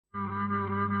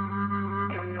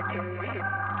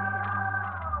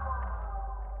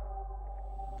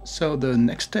So the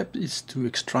next step is to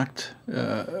extract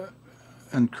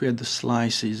and create the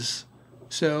slices.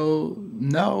 So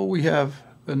now we have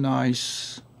a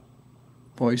nice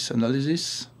voice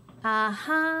analysis.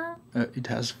 It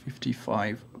has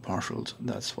 55 partials,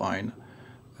 that's fine.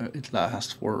 It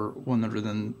lasts for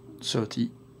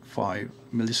 135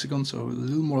 milliseconds, so a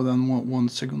little more than 1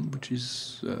 second, which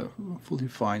is fully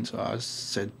fine. So as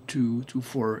said, 2 to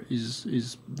 4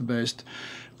 is the best.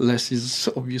 Less is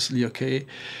obviously okay.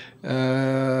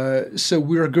 So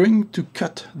we are going to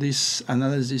cut this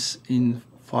analysis in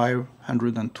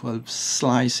 512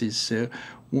 slices. So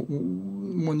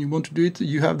when you want to do it,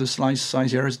 you have the slice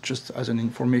size here just as an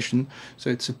information.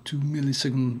 So it's a 2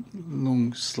 millisecond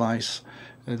long slice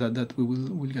that we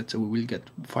will get. So we will get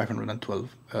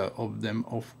 512 of them,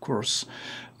 of course.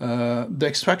 The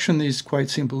extraction is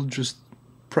quite simple. Just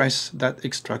press that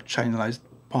extract channelized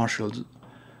partials.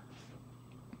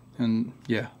 And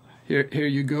yeah, here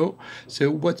you go. So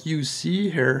what you see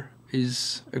here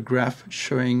is a graph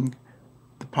showing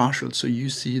the partials. So you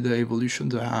see the evolution,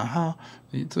 the ha-ha.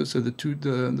 So the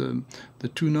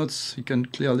two notes, you can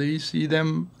clearly see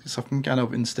them. Some kind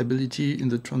of instability in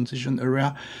the transition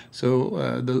area.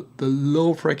 So the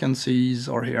low frequencies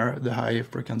are here, the high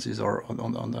frequencies are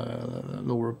on the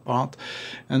lower part,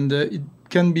 and it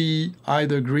can be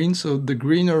either green. So the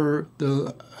greener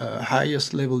the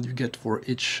highest level you get for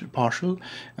each partial,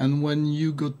 and when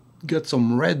you get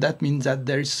some red, that means that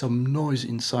there is some noise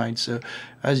inside. So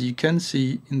as you can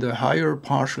see in the higher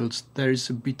partials, there is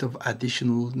a bit of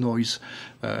additional noise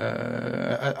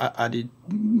added.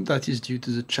 That is due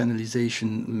to the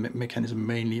channelization mechanism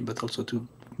mainly, but also to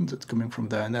that's coming from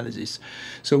the analysis.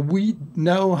 So we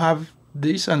now have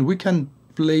this, and we can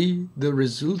play the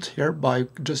result here by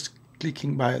just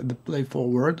clicking by the play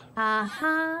forward.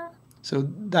 So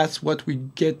that's what we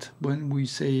get when we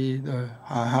say the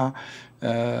ha-ha.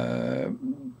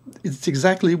 It's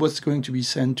exactly what's going to be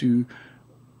sent to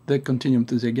the continuum,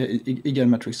 to the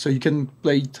EaganMatrix. So you can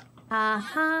play it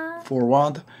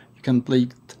forward, you can play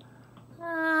it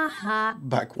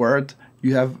backward.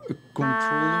 You have a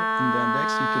control in the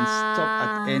index, you can stop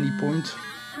at any point.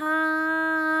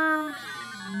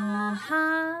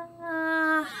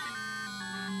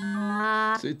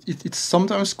 So it's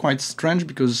sometimes quite strange,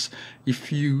 because if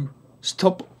you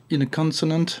stop in a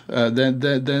consonant, then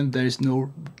there is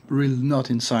no real note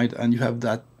inside, and you have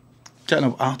that kind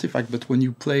of artifact. But when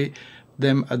you play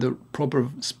them at the proper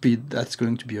speed, that's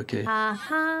going to be okay.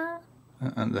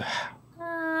 And the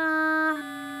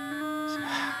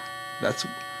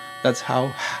that's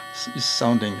how is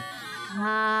sounding.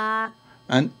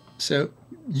 And so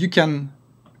you can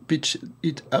pitch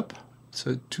it up,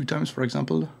 so 2 times, for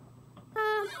example.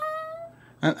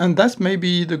 And that's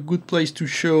maybe the good place to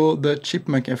show the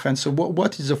chipmunk effect. So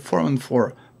what is a formant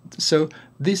for? So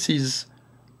this is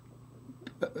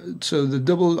so the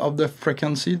double of the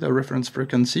frequency, the reference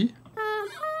frequency,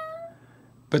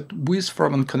 but with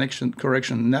formant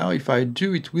correction. Now if I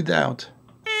do it without,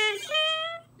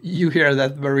 you hear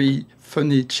that very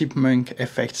funny chipmunk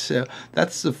effect. So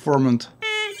that's the formant.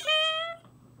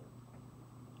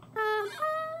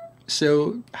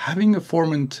 So having a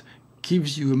formant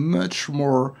gives you a much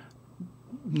more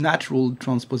natural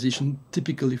transposition,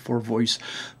 typically for voice.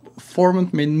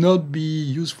 Formant may not be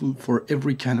useful for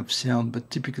every kind of sound, but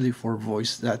typically for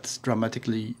voice, that's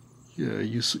dramatically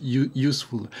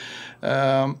useful.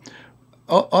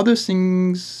 Other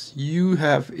things you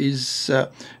have is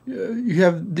you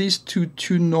have these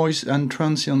two noise and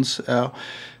transients.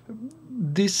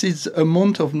 This is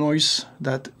amount of noise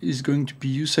that is going to be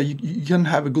used. So you can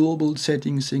have a global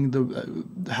setting saying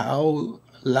how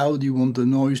loud you want the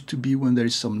noise to be when there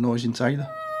is some noise inside.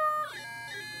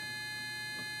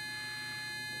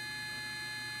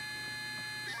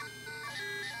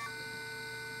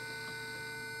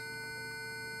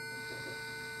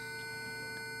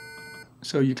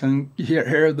 So you can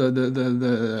hear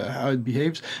the how it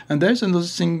behaves. And there's another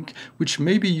thing which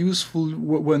may be useful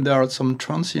when there are some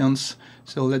transients.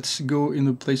 So let's go in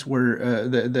a place where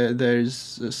there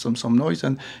is some noise,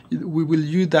 and we will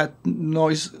use that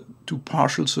noise to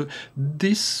partial. So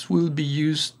this will be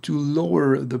used to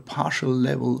lower the partial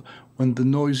level when the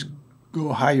noise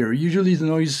go higher. Usually the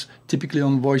noise typically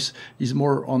on voice is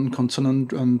more on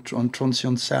consonant and on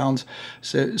transient sounds.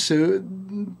 So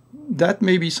that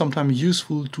may be sometimes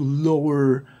useful to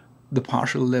lower the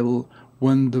partial level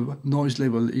when the noise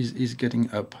level is getting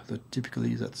up.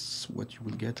 Typically that's what you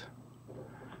will get.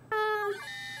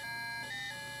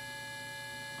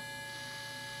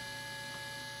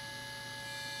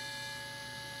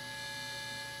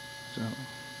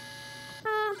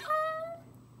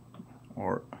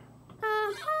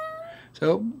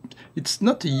 So it's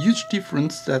not a huge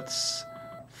difference. That's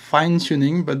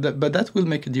fine-tuning, but that will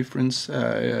make a difference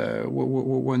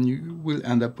when you will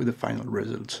end up with the final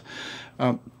results.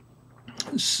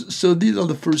 So these are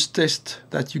the first tests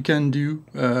that you can do.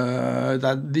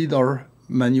 That these are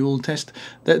manual tests.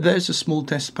 There's a small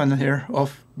test panel here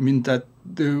of mean that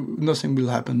nothing will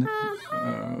happen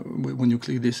when you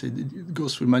click this. It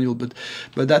goes through manual, but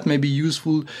that may be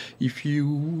useful if you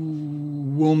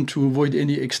want to avoid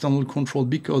any external control,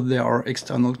 because there are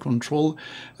external control.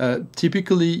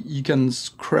 Typically, you can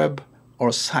scrub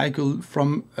or cycle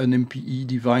from an MPE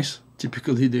device.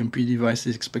 Typically, the MPE device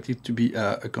is expected to be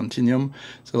a continuum.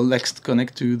 So let's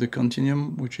connect to the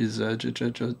continuum, which is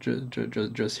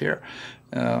just here.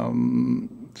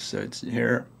 So it's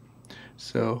here.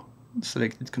 So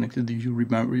select it, connected. You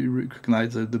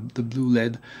recognize the blue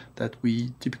LED that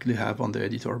we typically have on the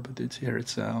editor, but it's here.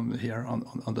 It's here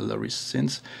on the Loris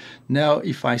Synth. Now,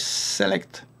 if I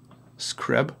select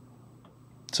scrub,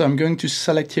 so I'm going to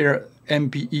select here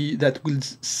MPE, that will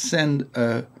send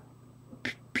a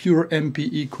pure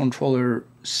MPE controller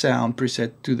sound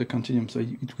preset to the continuum, so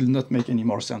it will not make any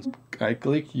more sounds. I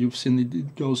click, you've seen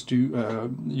it goes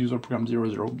to user program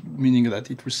 00, meaning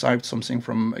that it received something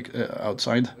from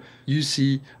outside. You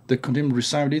see the continuum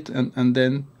received it, and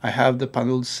then I have the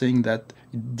panel saying that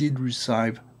it did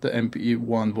receive the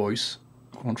MPE1 voice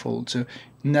control. So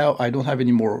now I don't have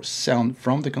any more sound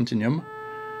from the continuum,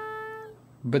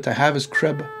 but I have a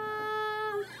scrub.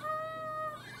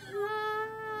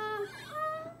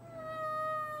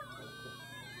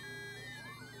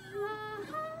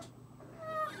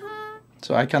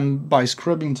 So I can, by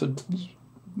scrubbing, so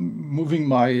moving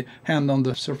my hand on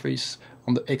the surface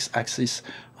on the x-axis,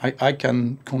 I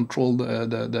can control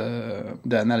the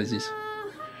analysis.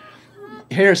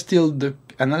 Here still the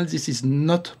analysis is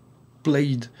not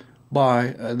played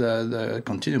by the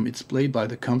continuum, it's played by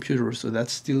the computer, so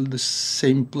that's still the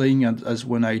same playing as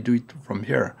when I do it from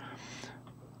here.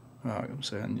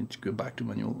 So I need to go back to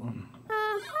manual.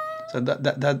 So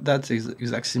that's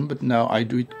exact same, but now I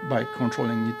do it by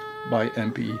controlling it by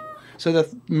MPE. So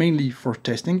that's mainly for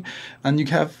testing, and you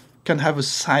can have a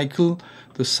cycle.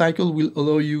 The cycle will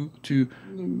allow you to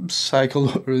cycle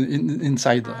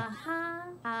inside,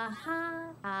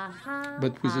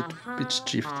 but with a pitch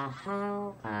shift.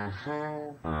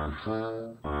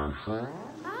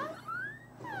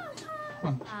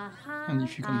 And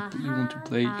if you want to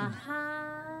play, you can.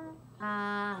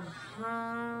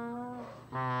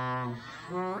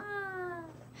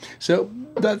 So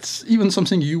that's even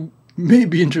something you may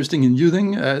be interested in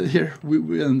using here,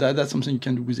 and that's something you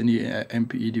can do with any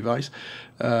MPE device.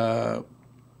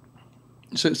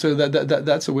 So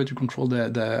that's a way to control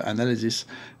the analysis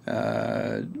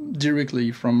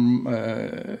directly from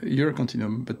your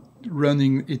continuum, but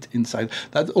running it inside.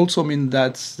 That also means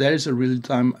that there is a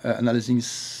real-time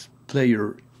analysis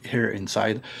player here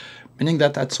inside, meaning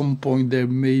that at some point there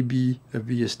may be a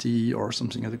VST or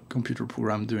something, a computer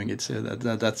program doing it. So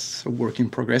that's a work in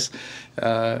progress.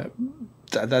 That's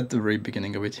the very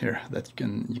beginning of it here that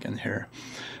you can hear.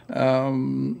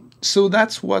 So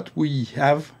that's what we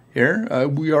have here.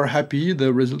 We are happy.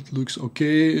 The result looks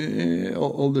okay.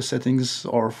 All the settings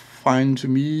are fine to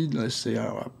me. Let's say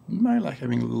I like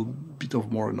having a little bit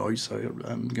of more noise, so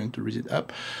I'm going to raise it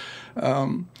up.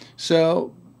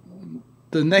 So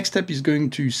the next step is going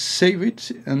to save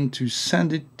it and to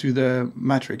send it to the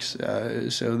matrix.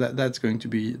 So that's going to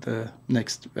be the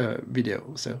next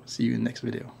video. So see you in the next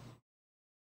video.